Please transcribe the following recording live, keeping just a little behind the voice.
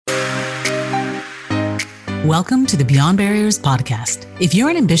Welcome to the Beyond Barriers podcast. If you're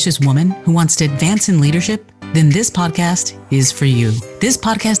an ambitious woman who wants to advance in leadership, then this podcast is for you. This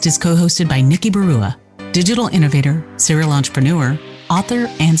podcast is co-hosted by Nikki Barua, digital innovator, serial entrepreneur, author,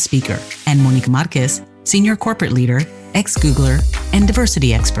 and speaker, and Monica Marquez, senior corporate leader, ex-Googler, and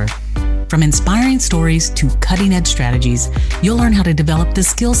diversity expert. From inspiring stories to cutting-edge strategies, you'll learn how to develop the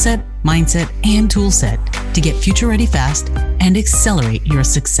skill set, mindset, and tool set to get future-ready fast and accelerate your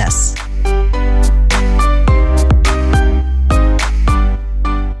success.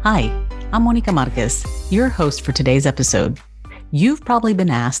 Hi, I'm Monica Marquez, your host for today's episode. You've probably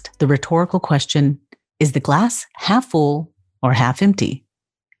been asked the rhetorical question, is the glass half full or half empty?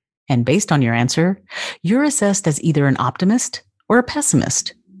 And based on your answer, you're assessed as either an optimist or a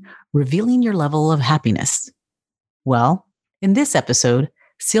pessimist, revealing your level of happiness. Well, in this episode,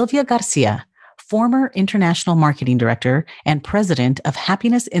 Sylvia Garcia, former international marketing director and president of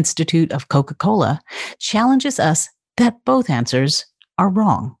Happiness Institute of Coca-Cola, challenges us that both answers are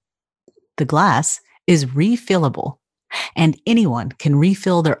wrong. The glass is refillable, and anyone can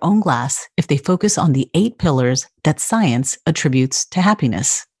refill their own glass if they focus on the 8 pillars that science attributes to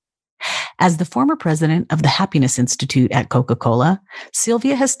happiness. As the former president of the Happiness Institute at Coca-Cola,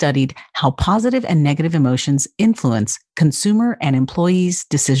 Sylvia has studied how positive and negative emotions influence consumer and employees'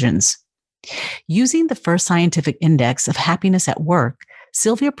 decisions. Using the first scientific index of happiness at work,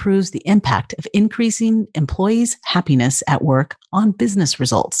 Sylvia proves the impact of increasing employees' happiness at work on business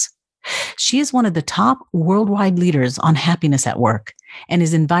results. She is one of the top worldwide leaders on happiness at work and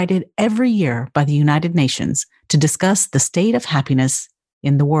is invited every year by the United Nations to discuss the state of happiness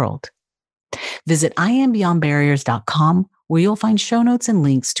in the world. Visit iambeyondbarriers.com, where you'll find show notes and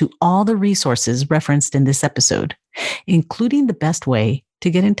links to all the resources referenced in this episode, including the best way to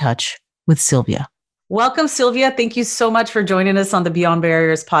get in touch with Sylvia. Welcome, Sylvia. Thank you so much for joining us on the Beyond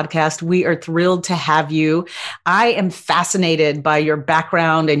Barriers podcast. We are thrilled to have you. I am fascinated by your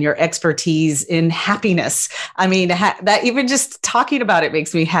background and your expertise in happiness. I mean, that even just talking about it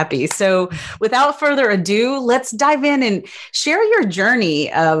makes me happy. So without further ado, let's dive in and share your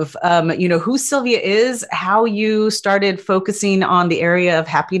journey of, who Sylvia is, how you started focusing on the area of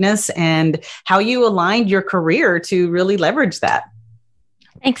happiness, and how you aligned your career to really leverage that.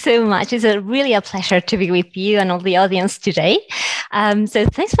 Thanks so much. It's really a pleasure to be with you and all the audience today. So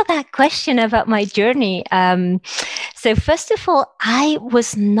thanks for that question about my journey. So first of all, I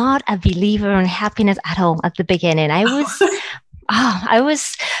was not a believer in happiness at all at the beginning. I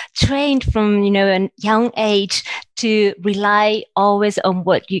was trained from, a young age to rely always on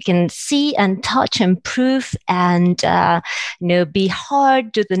what you can see and touch and prove, and, be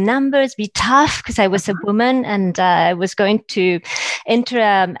hard, do the numbers, be tough, because I was a woman and I was going to enter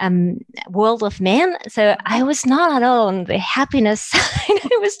a world of men. So I was not at all on the happiness side.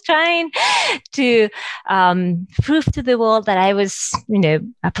 I was trying to prove to the world that I was,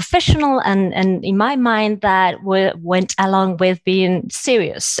 a professional, and in my mind that went along with being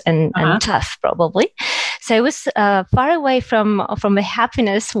serious and tough, probably. So I was far away from the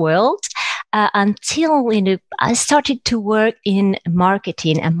happiness world until I started to work in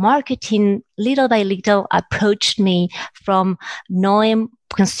marketing, and marketing little by little approached me from knowing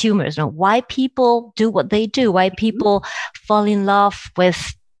consumers, why people do what they do, why people fall in love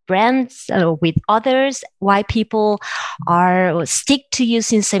with brands or with others, why people stick to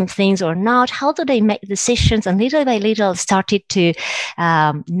using same things or not, how do they make decisions, and little by little started to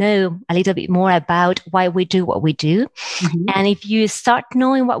know a little bit more about why we do what we do. Mm-hmm. And if you start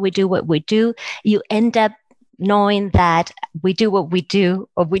knowing what we do, you end up knowing that we do what we do,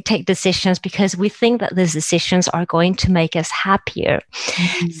 or we take decisions because we think that those decisions are going to make us happier.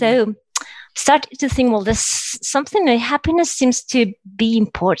 Mm-hmm. So started to think, well, there's something that happiness seems to be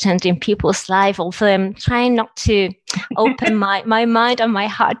important in people's life, although I'm trying not to open my mind and my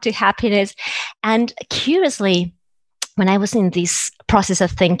heart to happiness. And curiously, when I was in this process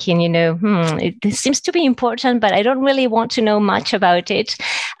of thinking, this seems to be important, but I don't really want to know much about it.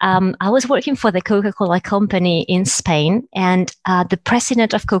 I was working for the Coca-Cola company in Spain, and the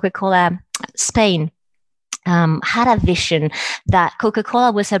president of Coca-Cola Spain had a vision that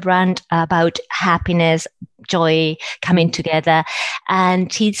Coca-Cola was a brand about happiness, joy, coming together.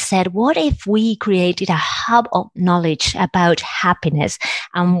 And he said, what if we created a hub of knowledge about happiness?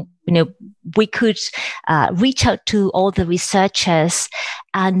 We could reach out to all the researchers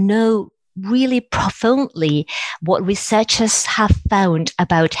and know really profoundly what researchers have found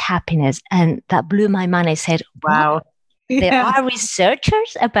about happiness. And that blew my mind. I said, wow. There are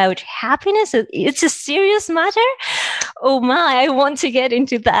researchers about happiness. It's a serious matter. oh my, I want to get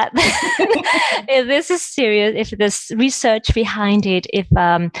into that. If this is serious, if there's research behind it, if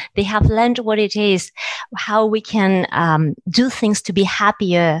they have learned what it is, how we can do things to be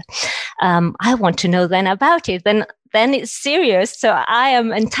happier, I want to know then about it. Then it's serious. So I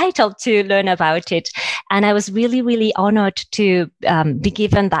am entitled to learn about it. And I was really, really honored to be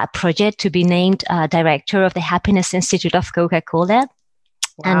given that project to be named director of the Happiness Institute of Coca-Cola.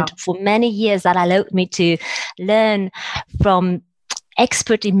 Wow. And for many years, that allowed me to learn from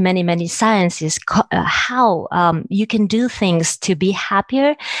expert in many, many sciences, how you can do things to be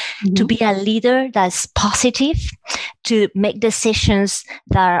happier, to be a leader that's positive, to make decisions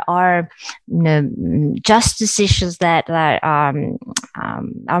that are just decisions that are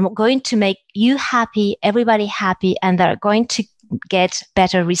going to make you happy, everybody happy, and that are going to get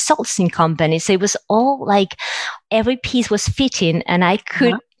better results in companies. So it was all like every piece was fitting, and I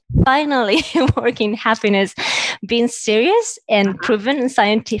could finally work in happiness, being serious and proven and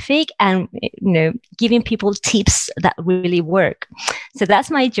scientific, and giving people tips that really work. So that's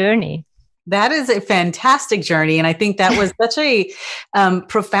my journey. That is a fantastic journey. And I think that was such a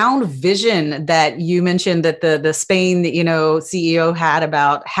profound vision that you mentioned that the Spain, CEO had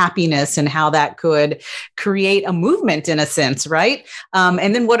about happiness and how that could create a movement in a sense, right?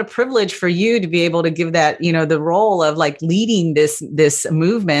 And then what a privilege for you to be able to give that, the role of like leading this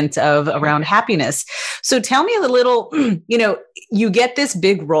movement of around happiness. So tell me a little, you get this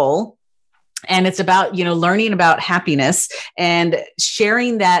big role. And it's about, learning about happiness and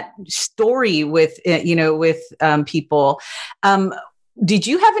sharing that story with people. Did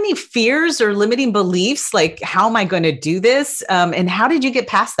you have any fears or limiting beliefs? Like, how am I going to do this? And how did you get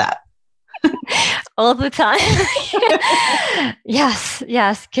past that? All the time. Yes.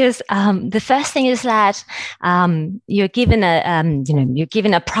 Because the first thing is that you're given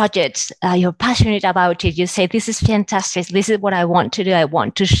a project. You're passionate about it. You say, "This is fantastic. This is what I want to do. I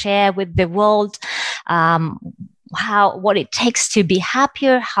want to share with the world what it takes to be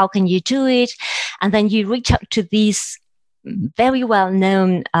happier. How can you do it?" And then you reach out to these very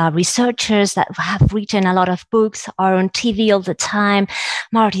well-known researchers that have written a lot of books, are on TV all the time.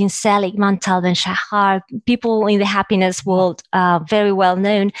 Martin Seligman, Tal Ben-Shahar, people in the happiness world, very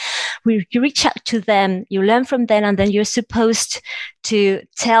well-known. You reach out to them, you learn from them, and then you're supposed to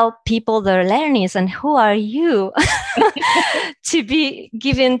tell people their learnings. And who are you to be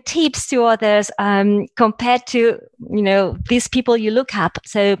giving tips to others compared to, these people you look up?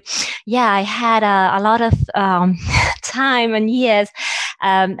 So, I had a lot of time and years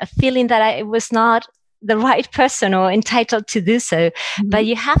feeling that I was not the right person or entitled to do so. Mm-hmm. But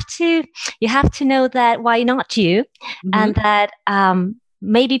you have to know that why not you, and that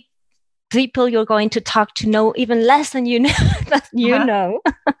maybe people you're going to talk to know even less than you know.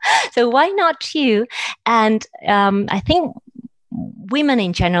 So why not you? And I think women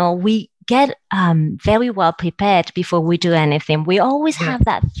in general, we get very well prepared before we do anything. We always have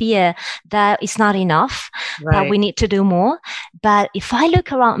that fear that it's not enough, that we need to do more. But if I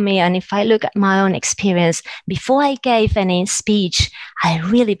look around me and if I look at my own experience, before I gave any speech, I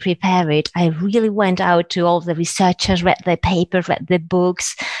really prepared it. I really went out to all the researchers, read the papers, read the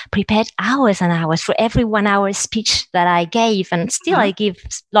books, prepared hours and hours for every 1 hour speech that I gave. And still I give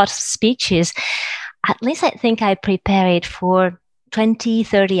lots of speeches. At least I think I prepared for 20,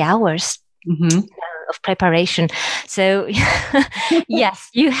 30 hours of preparation. So yes,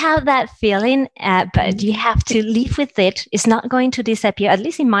 you have that feeling, but you have to live with it. It's not going to disappear. At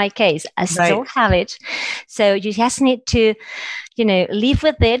least in my case, I still have it. So you just need to, live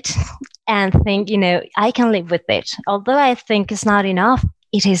with it and think, I can live with it. Although I think it's not enough,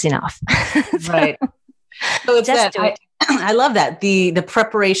 it is enough. Right. So it's just that I love that. The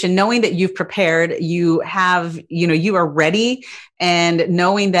preparation, knowing that you've prepared, you have, you are ready, and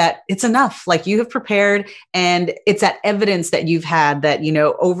knowing that it's enough, like you have prepared, and it's that evidence that you've had that,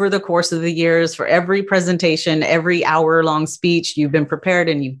 over the course of the years, for every presentation, every hour-long speech, you've been prepared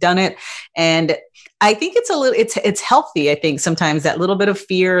and you've done it. And I think it's healthy. I think sometimes that little bit of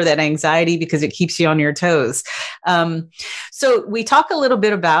fear, that anxiety, because it keeps you on your toes. So we talk a little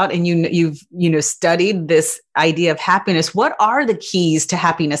bit about, and you've studied this idea of happiness. What are the keys to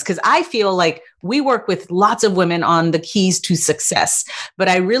happiness? Because I feel like we work with lots of women on the keys to success, but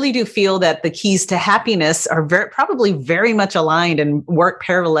I really do feel that the keys to happiness are probably very much aligned and work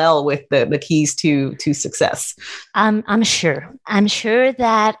parallel with the keys to success. I'm sure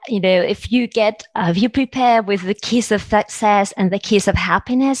that, if you prepare with the keys of success and the keys of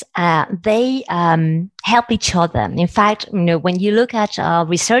happiness, they help each other. In fact, when you look at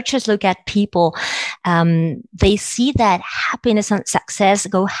researchers look at people, they see that happiness and success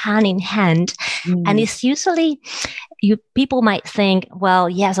go hand in hand. And it's usually people might think, well,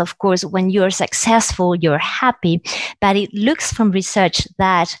 yes, of course, when you're successful, you're happy. But it looks from research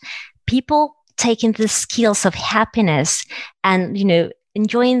that people taking the skills of happiness and,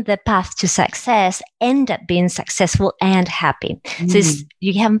 enjoying the path to success end up being successful and happy. So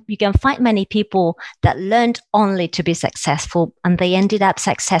you can find many people that learned only to be successful and they ended up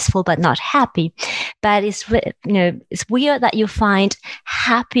successful but not happy. But it's weird that you find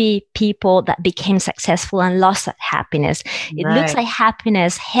happy people that became successful and lost that happiness. It looks like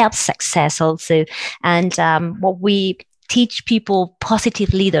happiness helps success also. And what we teach people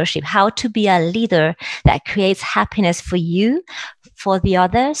positive leadership, how to be a leader that creates happiness for you, for the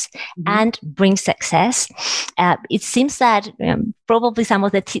others, and bring success. It seems that probably some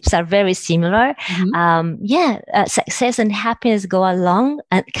of the tips are very similar. Success and happiness go along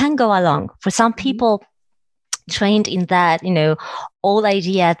and can go along. For some people trained in that, old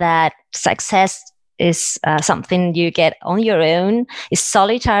idea that success is something you get on your own, is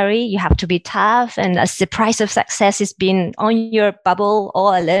solitary, you have to be tough, and as the price of success is being on your bubble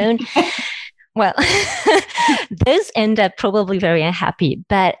all alone. Well, those end up probably very unhappy.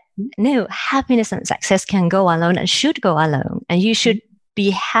 But no, happiness and success can go alone and should go alone. And you should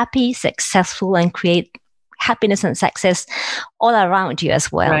be happy, successful, and create happiness and success all around you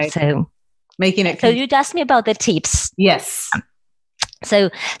as well. Right. So making it. So you'd ask me about the tips. Yes. So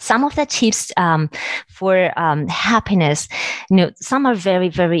some of the tips for happiness, some are very,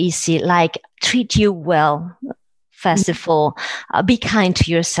 very easy, like treat you well. First of all, be kind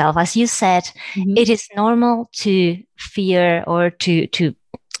to yourself. As you said, it is normal to fear or to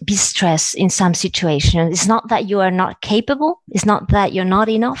be stressed in some situations. It's not that you are not capable. It's not that you're not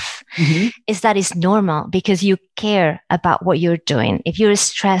enough. It's that it's normal because you care about what you're doing. If you're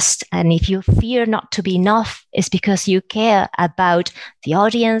stressed and if you fear not to be enough, it's because you care about the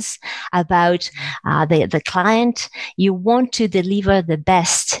audience, about the client. You want to deliver the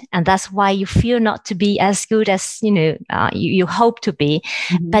best. And that's why you fear not to be as good as, you hope to be.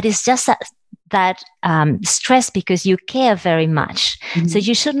 But it's just that stress because you care very much. So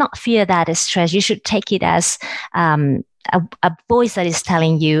you should not fear that as stress. You should take it as a voice that is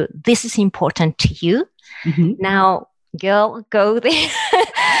telling you, this is important to you. Now, girl, go there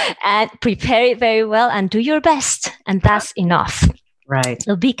and prepare it very well and do your best. And that's enough. Right.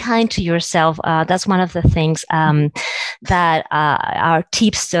 So be kind to yourself. That's one of the things that are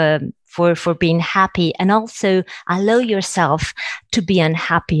tips for being happy, and also allow yourself to be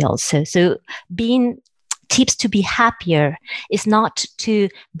unhappy also. So tips to be happier is not to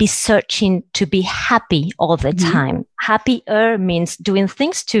be searching to be happy all the time. Happier means doing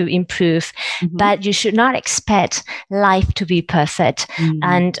things to improve, but you should not expect life to be perfect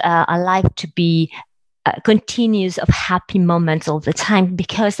and a life to be continuous of happy moments all the time,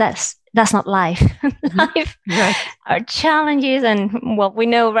 because that's not life. Life are challenges, and what we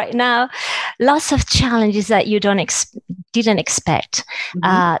know right now, lots of challenges that you didn't expect.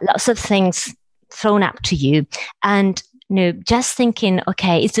 Lots of things thrown up to you, and just thinking,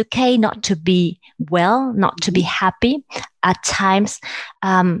 okay, it's okay not to be well, not to be happy at times.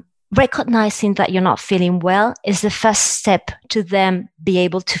 Recognizing that you're not feeling well is the first step to then be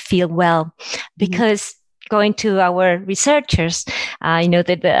able to feel well, because going to our researchers,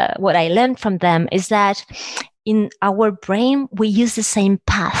 what I learned from them is that in our brain, we use the same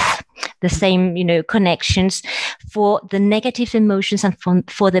path, the same, connections for the negative emotions and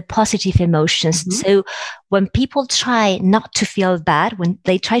for the positive emotions. So when people try not to feel bad, when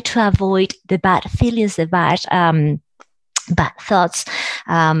they try to avoid the bad feelings, the bad thoughts,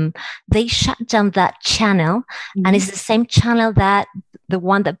 they shut down that channel, and it's the same channel that the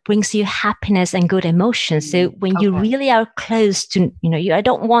one that brings you happiness and good emotions. So when you really are close to, I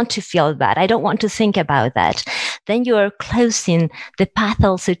don't want to feel bad, I don't want to think about that, then you are closing the path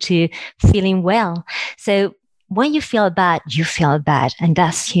also to feeling well. So when you feel bad, and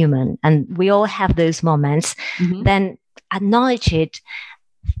that's human, and we all have those moments. Then acknowledge it,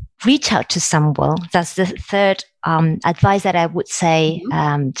 reach out to someone. That's the third advice that I would say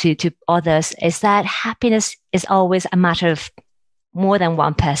to others, is that happiness is always a matter of more than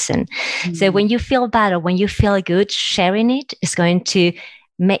one person. So when you feel bad or when you feel good, sharing it is going to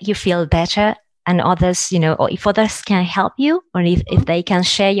make you feel better. And others, or if others can help you, or if they can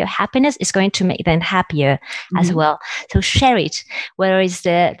share your happiness, it's going to make them happier as well. So share it. Whether it's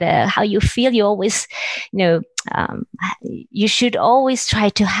the how you feel, you always, you should always try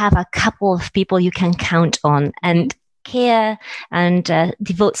to have a couple of people you can count on and care and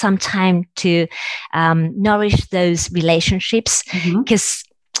devote some time to nourish those relationships, because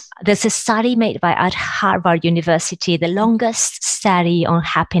there's a study made at Harvard University, the longest study on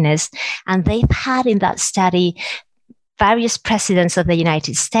happiness, and they've had in that study various presidents of the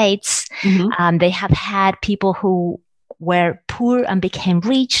United States. They have had people who were poor and became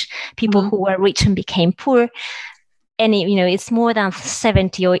rich, people who were rich and became poor. And it's more than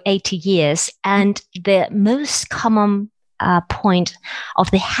 70 or 80 years. And the most common point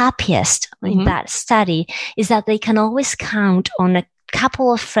of the happiest in that study is that they can always count on a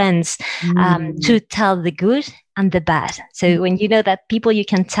couple of friends to tell the good and the bad. So when you know that people, you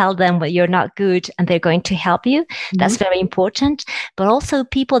can tell them when you're not good and they're going to help you, that's very important. But also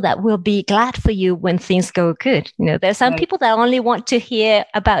people that will be glad for you when things go good. There's some people that only want to hear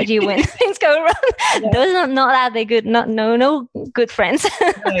about you when things go wrong. Those are not that good, no good friends.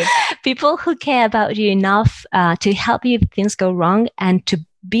 People who care about you enough to help you if things go wrong and to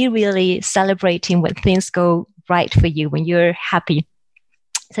be really celebrating when things go right for you, when you're happy.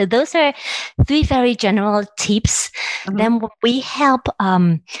 So those are 3 very general tips. Then we help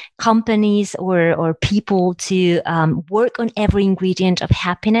companies or people to work on every ingredient of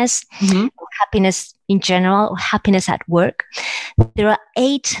happiness, or happiness in general, or happiness at work. There are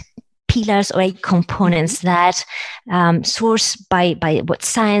 8 pillars or 8 components that sourced by what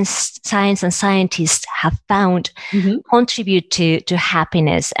science and scientists have found contribute to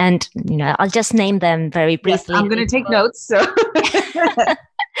happiness. And I'll just name them very briefly. Yes, I'm going to take notes. So.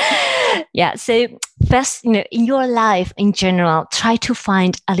 Yeah. So first, in your life in general, try to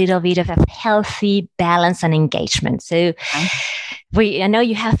find a little bit of a healthy balance and engagement. So I know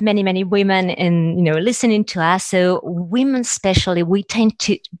you have many women in, listening to us. So women especially, we tend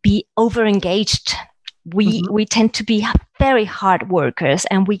to be over-engaged. We tend to be very hard workers,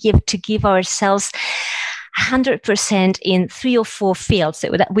 and we give ourselves 100% in 3 or 4 fields, so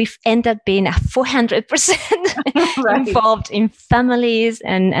that we've ended up being 400% involved in families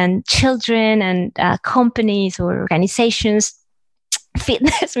and children and companies or organizations,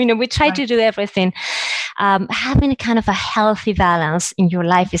 fitness. We try to do everything. Having a kind of a healthy balance in your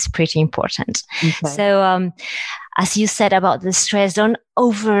life is pretty important. So as you said about the stress, don't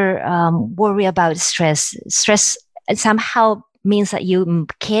worry about stress. Stress somehow means that you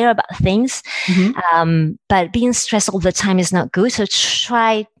care about things, but being stressed all the time is not good. So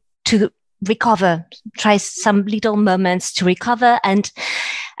try to recover. Try some little moments to recover. And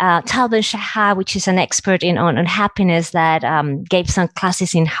Tal Ben-Shahar, which is an expert on happiness that gave some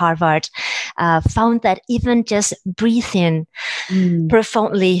classes in Harvard, found that even just breathing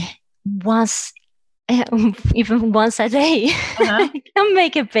profoundly even once a day can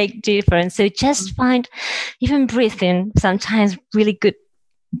make a big difference. So just find even breathing, sometimes really good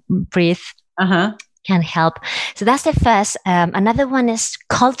breathe can help. So that's the first. Another one is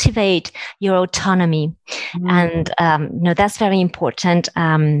cultivate your autonomy. And that's very important.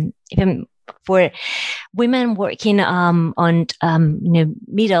 Even for women working on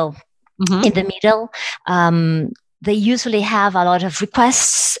middle, in the middle, they usually have a lot of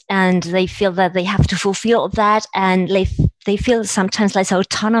requests, and they feel that they have to fulfill that, and they feel sometimes less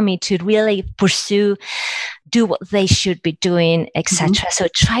autonomy to really do what they should be doing, etc. So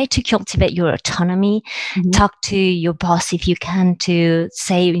try to cultivate your autonomy. Talk to your boss if you can, to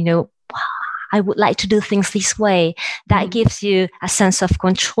say, I would like to do things this way. That gives you a sense of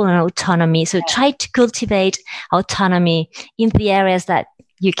control and autonomy. So try to cultivate autonomy in the areas that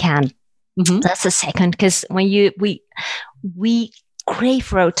you can. That's the second, because when we crave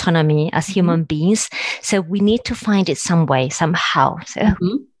for autonomy as human beings, so we need to find it some way, somehow. So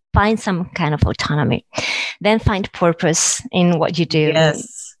find some kind of autonomy. Then find purpose in what you do.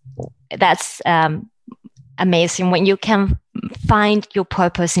 Yes, that's amazing when you can find your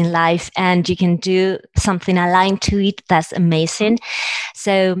purpose in life and you can do something aligned to it. That's amazing.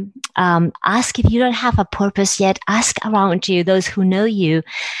 So ask, if you don't have a purpose yet, ask around you, those who know you,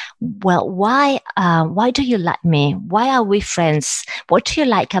 well, why do you like me? Why are we friends? What do you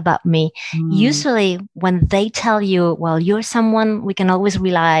like about me? Usually when they tell you, well, you're someone we can always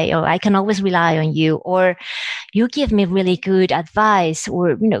rely, or I can always rely on you, or you give me really good advice,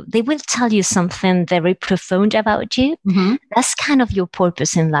 or, they will tell you something very profound about you. That's kind of your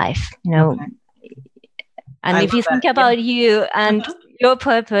purpose in life, Okay. And if you think about you and your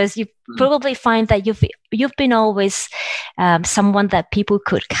purpose, you probably find that you've been always someone that people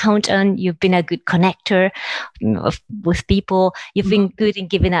could count on. You've been a good connector with people. You've been good in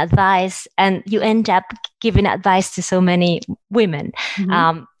giving advice, and you end up giving advice to so many women.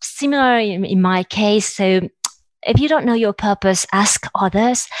 Similar in my case. So if you don't know your purpose, ask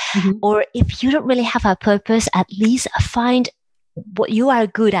others. Or if you don't really have a purpose, at least find what you are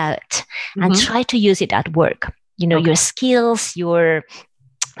good at and try to use it at work. Your skills, your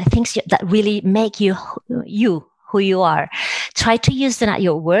things that really make you who you are. try to use them at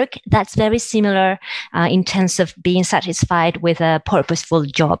your work. That's very similar in terms of being satisfied with a purposeful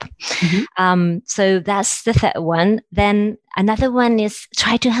job. So that's the third one. Then another one is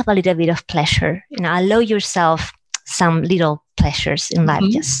try to have a little bit of pleasure. Allow yourself some little pleasures in life,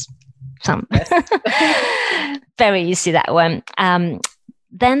 just some. Very easy, that one.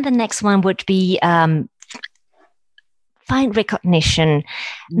 Then the next one would be find recognition,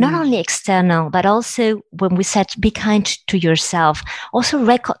 not only external, but also when we said be kind to yourself, also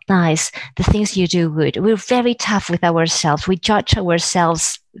recognize the things you do good. We're very tough with ourselves. We judge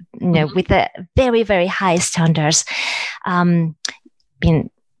ourselves, with a very, very high standards.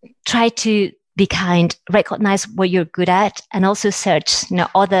 Try to be kind, recognize what you're good at, and also search,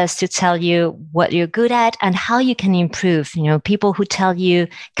 others to tell you what you're good at and how you can improve. People who tell you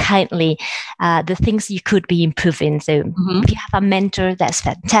kindly the things you could be improving. So if you have a mentor, that's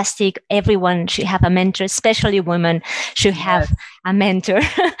fantastic. Everyone should have a mentor, especially women should have a mentor.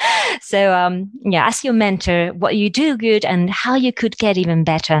 So ask your mentor what you do good and how you could get even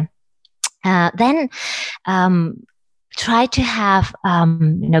better. Then try to have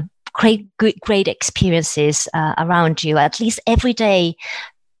great experiences around you. At least every day,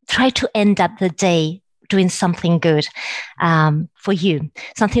 try to end up the day doing something good for you,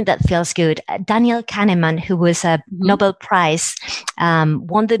 something that feels good. Daniel Kahneman, who was a Nobel Prize,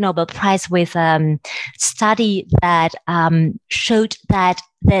 won the Nobel Prize with a study that showed that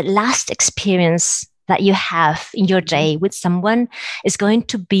the last experience that you have in your day with someone is going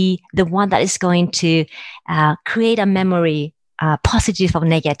to be the one that is going to create a memory, positive or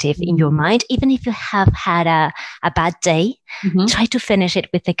negative in your mind. Even if you have had a bad day, try to finish it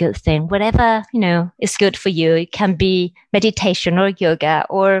with a good thing. Whatever, is good for you. It can be meditation or yoga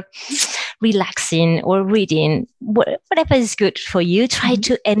or relaxing or reading, whatever is good for you. Try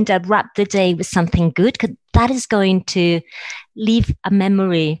to wrap the day with something good, because that is going to leave a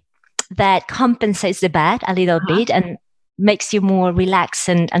memory that compensates the bad a little bit and makes you more relaxed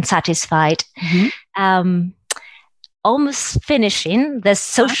and satisfied. Almost finishing the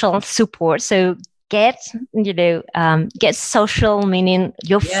social support. So get social, meaning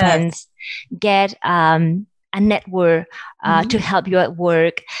your friends, get a network to help you at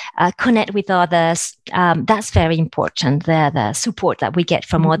work, connect with others. That's very important, the support that we get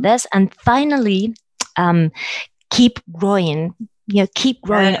from others. And finally, keep growing, keep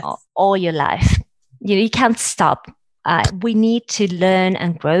growing all your life. You can't stop. We need to learn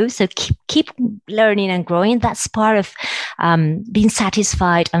and grow. So keep learning and growing. That's part of being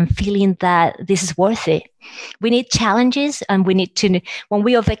satisfied and feeling that this is worth it. We need challenges, and we need to, when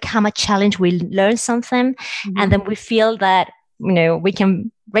we overcome a challenge, we learn something, and then we feel that, we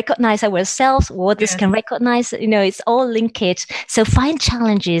can recognize ourselves, or others can recognize, it's all linked. So find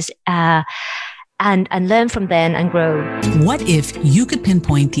challenges, and learn from them and grow. What if you could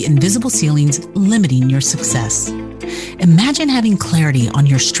pinpoint the invisible ceilings limiting your success? Imagine having clarity on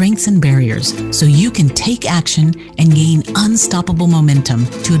your strengths and barriers so you can take action and gain unstoppable momentum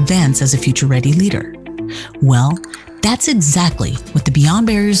to advance as a future-ready leader. Well, that's exactly what the Beyond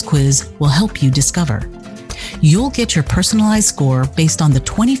Barriers quiz will help you discover. You'll get your personalized score based on the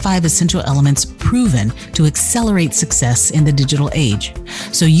 25 essential elements proven to accelerate success in the digital age,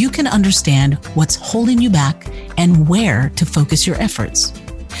 so you can understand what's holding you back and where to focus your efforts.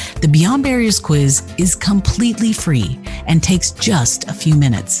 The Beyond Barriers quiz is completely free and takes just a few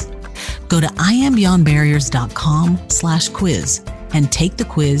minutes. Go to iambeyondbarriers.com/quiz and take the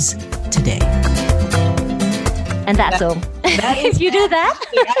quiz today. And that's all. If you do that.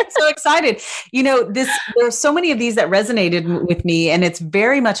 I'm so excited. There's so many of these that resonated with me, and it's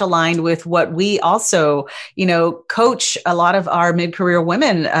very much aligned with what we also, coach a lot of our mid-career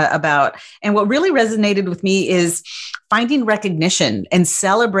women about. And what really resonated with me is finding recognition and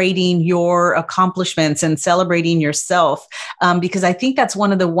celebrating your accomplishments and celebrating yourself. Because I think that's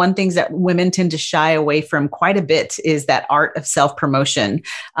one of the things that women tend to shy away from quite a bit, is that art of self-promotion,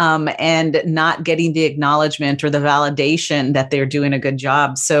 and not getting the acknowledgement or the validation that they're doing a good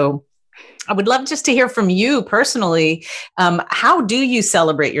job. So I would love just to hear from you personally. How do you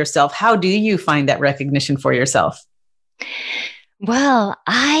celebrate yourself? How do you find that recognition for yourself? Well,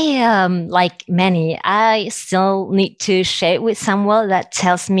 I, like many, I still need to share it with someone that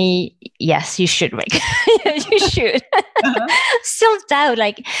tells me, yes, you should, Rick. You should. Still doubt,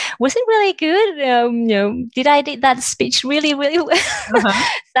 was it really good? Did I did that speech really, really well?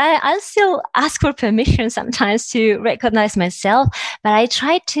 So I still ask for permission sometimes to recognize myself, but I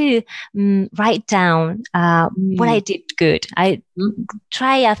try to write down what I did good. I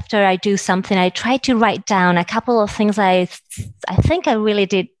try, after I do something, I try to write down a couple of things I think I really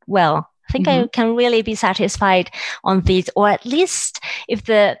did well think I can really be satisfied on this, or at least if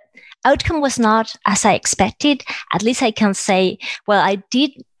the outcome was not as I expected, at least I can say, well, I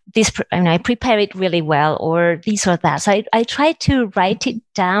did this, I prepare it really well, or this or that. So I try to write it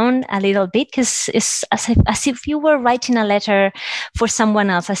down a little bit, because it's as if you were writing a letter for someone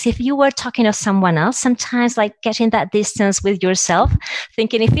else, as if you were talking to someone else. Sometimes like getting that distance with yourself,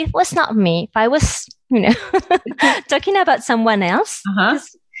 thinking if it was not me, if I was, talking about someone else,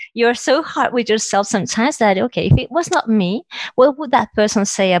 you're so hard with yourself sometimes that, okay, if it was not me, what would that person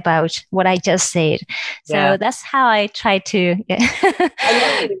say about what I just said? So that's how I try to.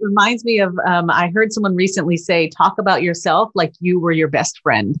 It reminds me of, I heard someone recently say, talk about yourself like you were your best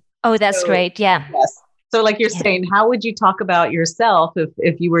friend. Oh, that's great. Yeah. Yes. So like you're saying, how would you talk about yourself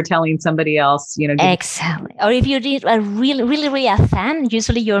if you were telling somebody else, Exactly. Or if you did a really a fan,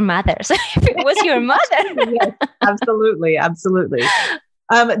 usually your mother. So if it was your mother. Yes, absolutely. Absolutely.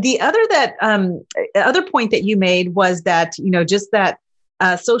 The other point that you made was that, just that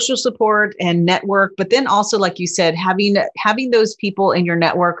social support and network, but then also, like you said, having those people in your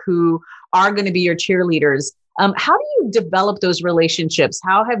network who are going to be your cheerleaders. How do you develop those relationships?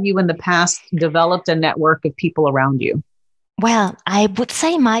 How have you in the past developed a network of people around you? Well, I would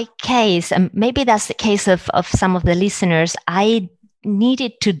say my case, and maybe that's the case of some of the listeners, I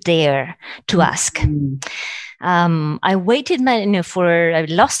needed to dare to ask. I waited, I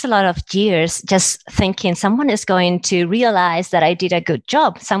lost a lot of years just thinking someone is going to realize that I did a good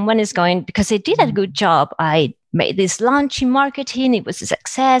job. Someone is going, because I did a good job. I made this launch in marketing. It was a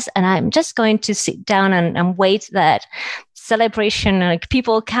success. And I'm just going to sit down and wait that celebration, like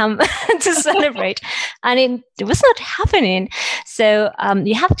people come to celebrate. And it was not happening. So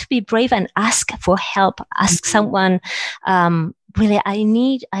you have to be brave and ask for help. Ask someone, really, I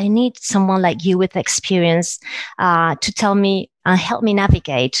need someone like you with experience to tell me and help me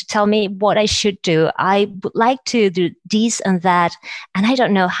navigate, to tell me what I should do. I would like to do this and that, and I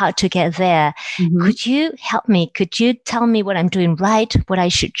don't know how to get there. Could you help me? Could you tell me what I'm doing right, what I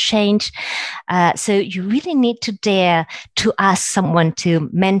should change? So you really need to dare to ask someone to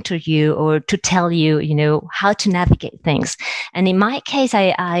mentor you or to tell you, how to navigate things. And in my case,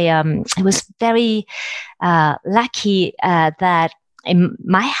 I was very lucky that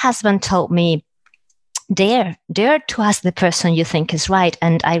my husband told me, dare to ask the person you think is right.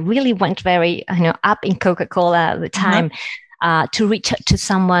 And I really went very, up in Coca-Cola at the time to reach out to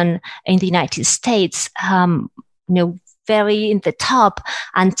someone in the United States, very in the top,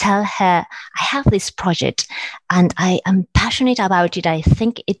 and tell her, I have this project and I am passionate about it. I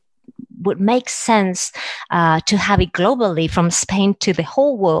think it would make sense to have it globally from Spain to the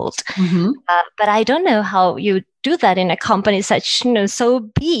whole world. But I don't know how you do that in a company such, so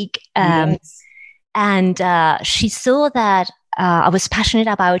big. And she saw that I was passionate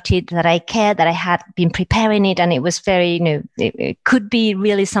about it, that I cared, that I had been preparing it, and it was very, it could be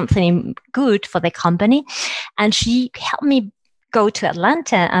really something good for the company. And she helped me go to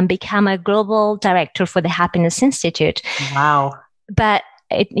Atlanta and become a global director for the Happiness Institute. Wow. But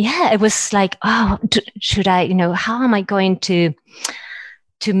it was like, should I, how am I going to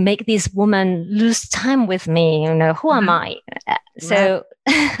make this woman lose time with me? Who am I? So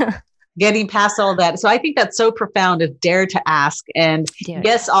getting past all that. So I think that's so profound, of dare to ask. And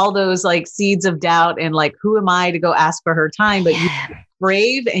yes, all those like seeds of doubt and like, who am I to go ask for her time? But you were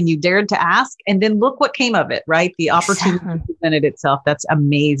brave and you dared to ask, and then look what came of it, right? The opportunity presented itself. That's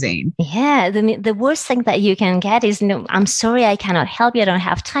amazing. Yeah. The worst thing that you can get is, I'm sorry, I cannot help you. I don't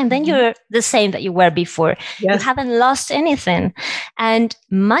have time. Then you're the same that you were before. Yes. You haven't lost anything. And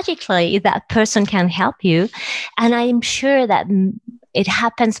magically that person can help you. And I'm sure that it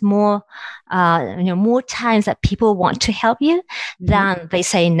happens more, more times that people want to help you than they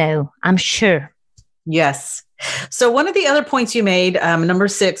say no. I'm sure. Yes. So one of the other points you made, number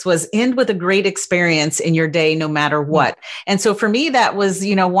 6, was end with a great experience in your day, no matter what. And so for me, that was,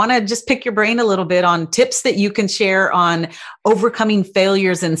 want to just pick your brain a little bit on tips that you can share on overcoming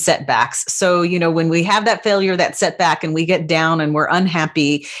failures and setbacks. So, when we have that failure, that setback, and we get down and we're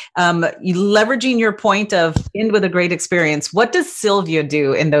unhappy, leveraging your point of end with a great experience, what does Sylvia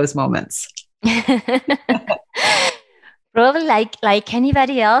do in those moments? Probably like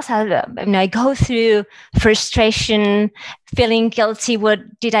anybody else, I go through frustration, feeling guilty.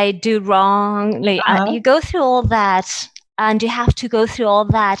 What did I do wrong? You go through all that, and you have to go through all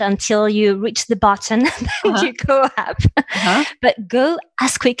that until you reach the bottom, and you go up. But go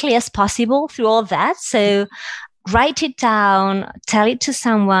as quickly as possible through all that. So write it down, tell it to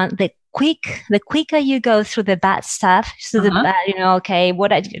someone. The the quicker you go through the bad stuff, so the bad, okay,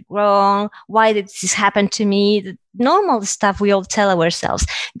 what I did wrong, why did this happen to me? The normal stuff we all tell ourselves.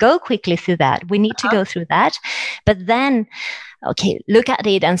 Go quickly through that. We need to go through that. But then, okay, look at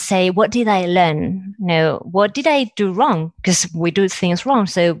it and say, what did I learn? What did I do wrong? Because we do things wrong.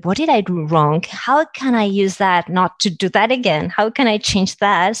 So what did I do wrong? How can I use that not to do that again? How can I change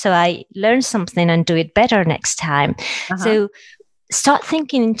that so I learn something and do it better next time? So start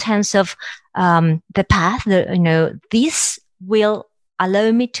thinking in terms of the path. This will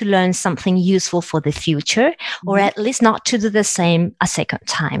allow me to learn something useful for the future, or at least not to do the same a second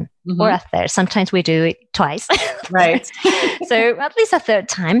time or a third. Sometimes we do it twice. Right. So at least a third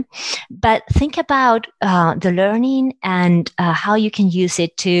time. But think about the learning and how you can use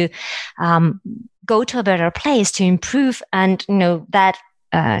it to go to a better place, to improve. And, that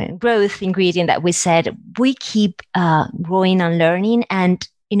growth ingredient that we said, we keep growing and learning. And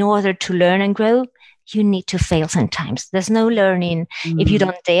in order to learn and grow, you need to fail sometimes. There's no learning if you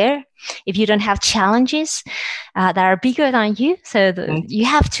don't dare, if you don't have challenges that are bigger than you. So you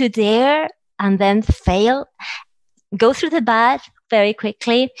have to dare and then fail, go through the bad very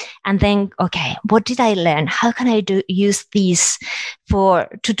quickly, and then, okay, what did I learn? How can I use these to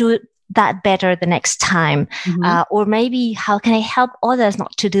do that better the next time? Or maybe how can I help others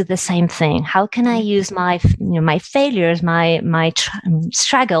not to do the same thing? How can I use my failures, my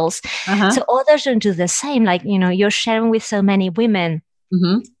struggles, so others don't do the same? Like, you're sharing with so many women,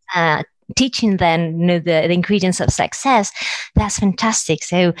 teaching them the ingredients of success. That's fantastic.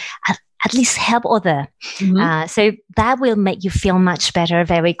 So at least help others. So that will make you feel much better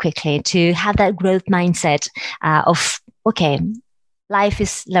very quickly, to have that growth mindset of, okay, life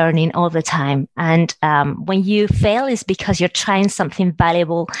is learning all the time. And when you fail, it's because you're trying something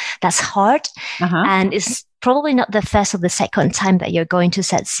valuable that's hard. And it's probably not the first or the second time that you're going to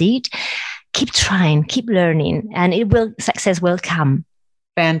succeed. Keep trying, keep learning, and success will come.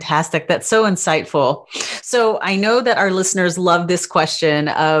 Fantastic. That's so insightful. So I know that our listeners love this question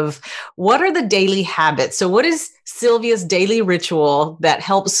of, what are the daily habits? So what is Sylvia's daily ritual that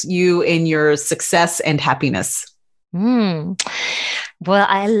helps you in your success and happiness? Well,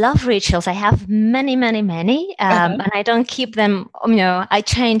 I love rituals. I have many, many, many, and I don't keep them, I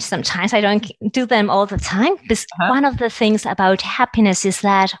change sometimes. I don't do them all the time. Because one of the things about happiness is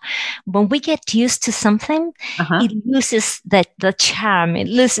that when we get used to something, it loses the charm, it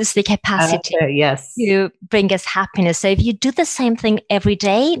loses the capacity to bring us happiness. So if you do the same thing every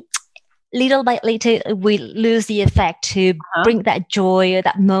day, little by little, we lose the effect to bring that joy or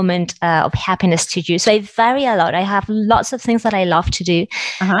that moment of happiness to you. So I vary a lot. I have lots of things that I love to do.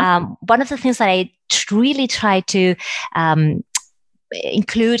 One of the things that I really try to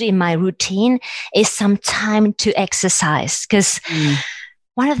include in my routine is some time to exercise, because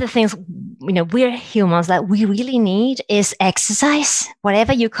one of the things, we're humans that we really need is exercise,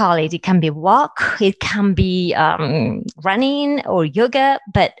 whatever you call it. It can be walk, it can be running or yoga,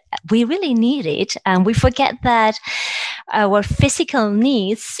 but we really need it. And we forget that our physical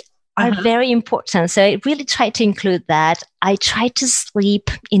needs are very important. So I really try to include that. I try to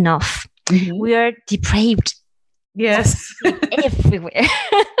sleep enough. We are depraved. Yes. Everywhere.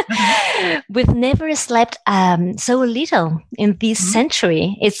 We've never slept so little in this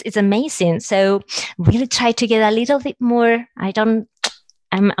century. It's amazing. So really try to get a little bit more. I'm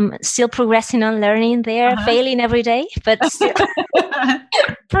still progressing on learning there, failing every day, but still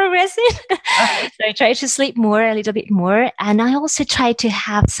progressing. So I try to sleep a little bit more. And I also try to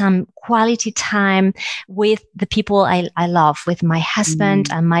have some quality time with the people I love, with my husband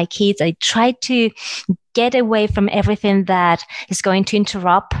and my kids. I try to get away from everything that is going to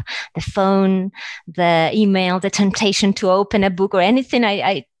interrupt the phone, the email, the temptation to open a book or anything.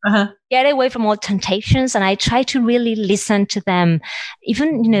 I get away from all temptations, and I try to really listen to them.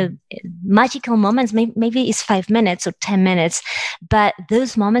 Even, magical moments, maybe it's 5 minutes or 10 minutes, but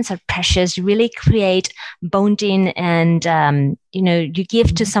those moments are precious. You really create bonding, and, you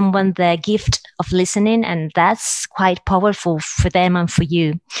give to someone the gift of listening, and that's quite powerful for them and for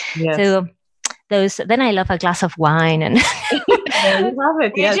you. Yes. So then I love a glass of wine and I love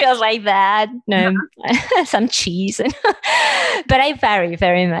it. Yes. Just like that. Some cheese, but I vary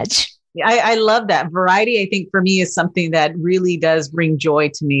very much. I love that variety. I think for me is something that really does bring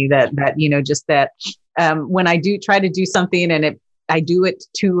joy to me. That just that when I do try to do something and I do it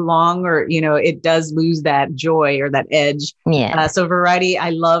too long, or it does lose that joy or that edge. Yeah. So variety.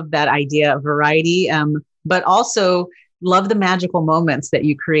 I love that idea of variety, but also love the magical moments that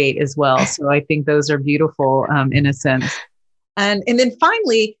you create as well. So I think those are beautiful in a sense. And then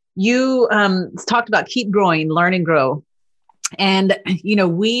finally, you talked about keep growing, learn and grow. And,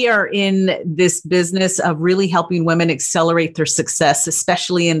 we are in this business of really helping women accelerate their success,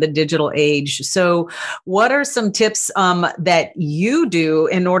 especially in the digital age. So what are some tips that you do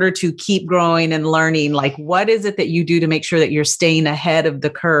in order to keep growing and learning? Like, what is it that you do to make sure that you're staying ahead of the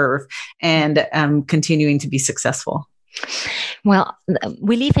curve and continuing to be successful? Well,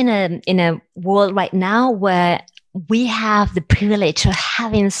 we live in a world right now where we have the privilege of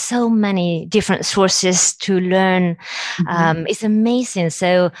having so many different sources to learn. Mm-hmm. It's amazing.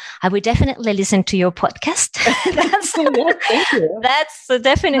 So I would definitely listen to your podcast. Thank you. That's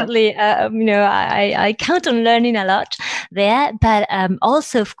definitely, I count on learning a lot there. But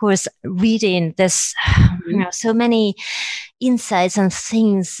also, of course, reading. There's so many insights and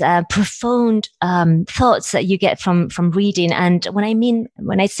things, profound thoughts that you get from reading. And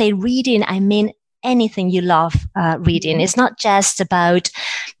when I say reading, I mean anything you love reading. It's not just about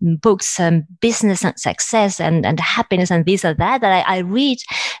books and business and success and happiness and this or that I read,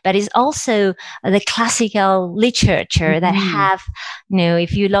 but it's also the classical literature that have,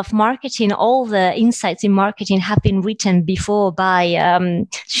 if you love marketing, all the insights in marketing have been written before by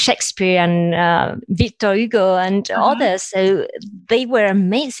Shakespeare and Victor Hugo and others. So they were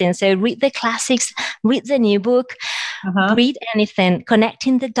amazing. So read the classics, read the new book, read anything.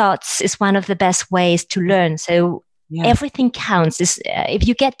 Connecting the dots is one of the best ways to learn. So everything counts. If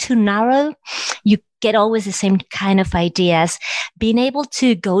you get too narrow, you get always the same kind of ideas. Being able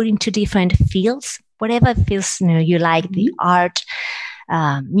to go into different fields, whatever fields you like, the art,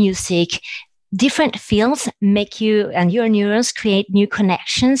 music, different fields make you and your neurons create new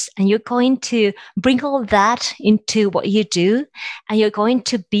connections, and you're going to bring all that into what you do, and you're going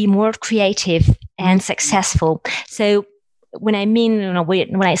to be more creative and successful. So when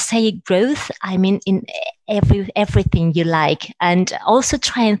I say growth, I mean in everything you like, and also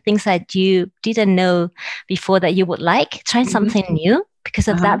trying things that you didn't know before that you would like, trying something new because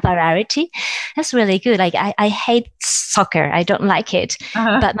of that variety. That's really good. Like I hate soccer. I don't like it,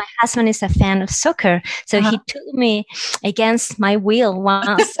 but my husband is a fan of soccer. So he took me against my will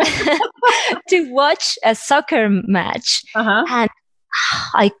once to watch a soccer match, and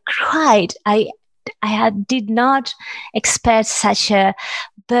I cried. I did not expect such a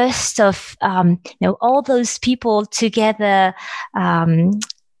burst of, all those people together,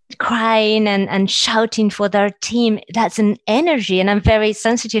 crying and shouting for their team. That's an energy, and I'm very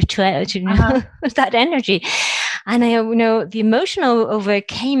sensitive to that energy. And the emotional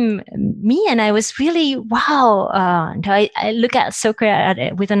overcame me, and I was really wow. I look at soccer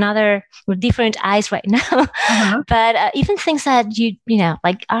with different eyes right now. But even things that you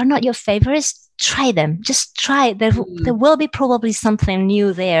like are not your favorites, try them. Just try. There will be probably something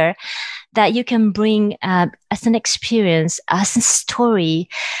new there that you can bring as an experience, as a story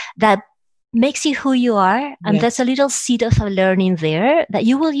that makes you who you are. And there's a little seed of a learning there that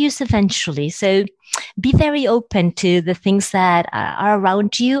you will use eventually. So be very open to the things that are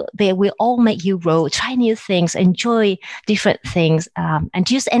around you. They will all make you grow. Try new things, enjoy different things,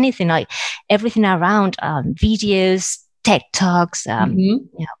 and use anything, like everything around videos, tech talks,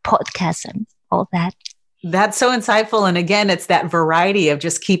 podcasts, and all that. That's so insightful. And again, it's that variety of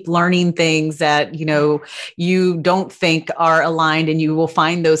just keep learning things that, you don't think are aligned, and you will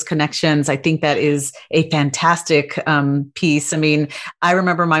find those connections. I think that is a fantastic piece. I mean, I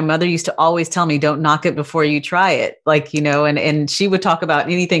remember my mother used to always tell me, don't knock it before you try it. Like, and she would talk about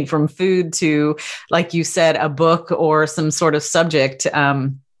anything from food to, like you said, a book or some sort of subject.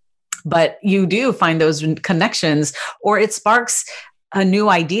 But you do find those connections, or it sparks a new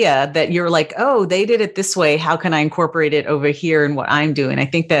idea that you're like, oh, they did it this way. How can I incorporate it over here in what I'm doing? I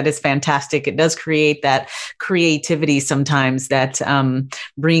think that is fantastic. It does create that creativity sometimes that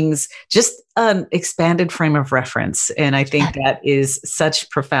brings just an expanded frame of reference. And I think that is such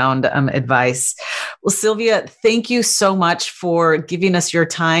profound advice. Well, Sylvia, thank you so much for giving us your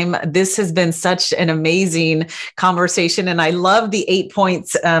time. This has been such an amazing conversation. And I love the 8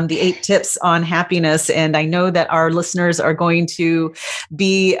 points, the 8 tips on happiness. And I know that our listeners are going to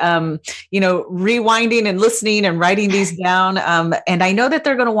be, rewinding and listening and writing these down. And I know that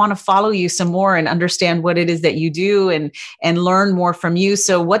they're going to want to follow you some more and understand what it is that you do and learn more from you.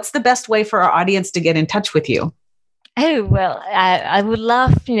 So what's the best way for our audience to get in touch with you? Oh, well, I would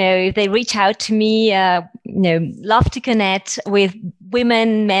love, if they reach out to me, love to connect with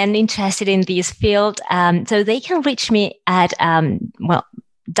women, men interested in this field. So they can reach me at,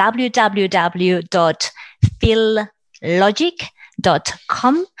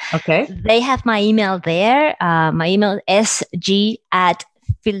 www.phillogic.com. Okay. They have my email there. My email is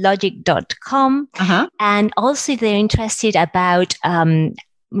sg@phillogic.com. And also if they're interested about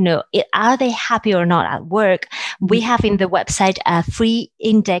are they happy or not at work? We have in the website a free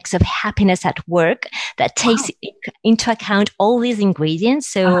index of happiness at work that takes into account all these ingredients.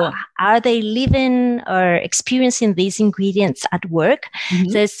 So are they living or experiencing these ingredients at work?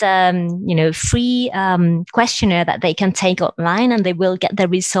 There's free questionnaire that they can take online, and they will get the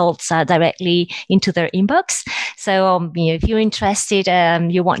results directly into their inbox. So if you're interested,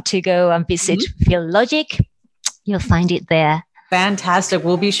 you want to go and visit Feel Logic, you'll find it there. Fantastic.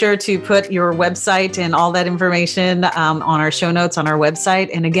 We'll be sure to put your website and all that information on our show notes on our website.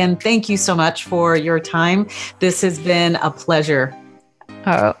 And again, thank you so much for your time. This has been a pleasure.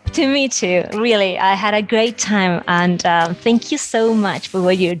 Oh, to me too. Really, I had a great time. And thank you so much for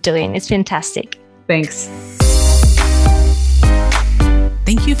what you're doing. It's fantastic. Thanks.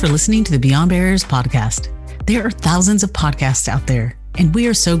 Thank you for listening to the Beyond Barriers podcast. There are thousands of podcasts out there, and we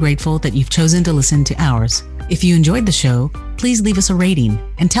are so grateful that you've chosen to listen to ours. If you enjoyed the show, please leave us a rating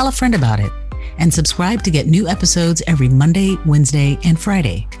and tell a friend about it. And subscribe to get new episodes every Monday, Wednesday, and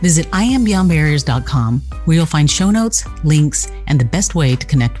Friday. Visit IamBeyondBarriers.com, where you'll find show notes, links, and the best way to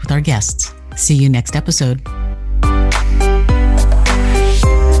connect with our guests. See you next episode.